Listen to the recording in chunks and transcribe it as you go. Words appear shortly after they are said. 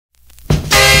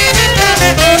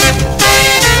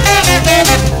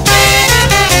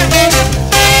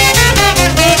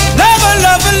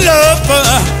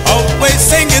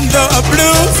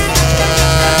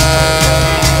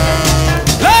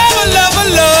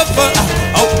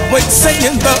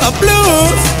singing the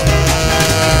blues.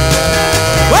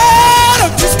 Well,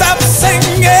 don't you stop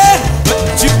singing,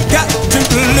 but you got to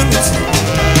lose.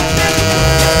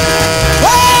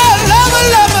 Well, lover,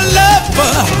 lover,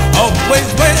 lover, always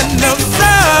wearing a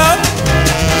frown.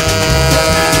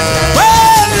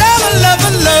 Well, lover,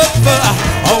 lover, lover,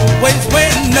 always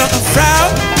wearing a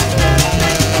frown.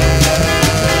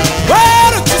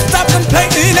 Well, don't you stop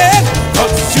complaining,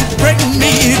 'cause you bring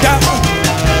me down.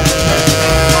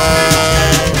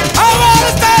 I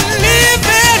wanna start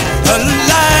living a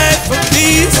life of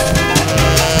peace.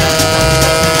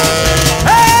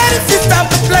 And if you stop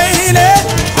complaining,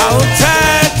 I'll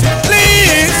try to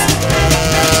please.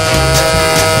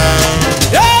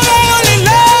 You're the only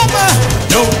lover,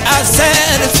 no, I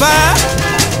satisfy.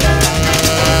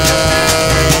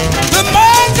 The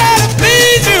more I try to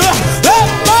please you, the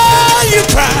more you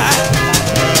cry.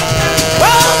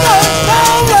 Whoa, whoa,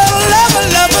 whoa, whoa, lover,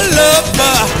 lover,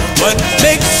 lover, what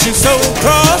makes you so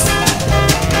cross?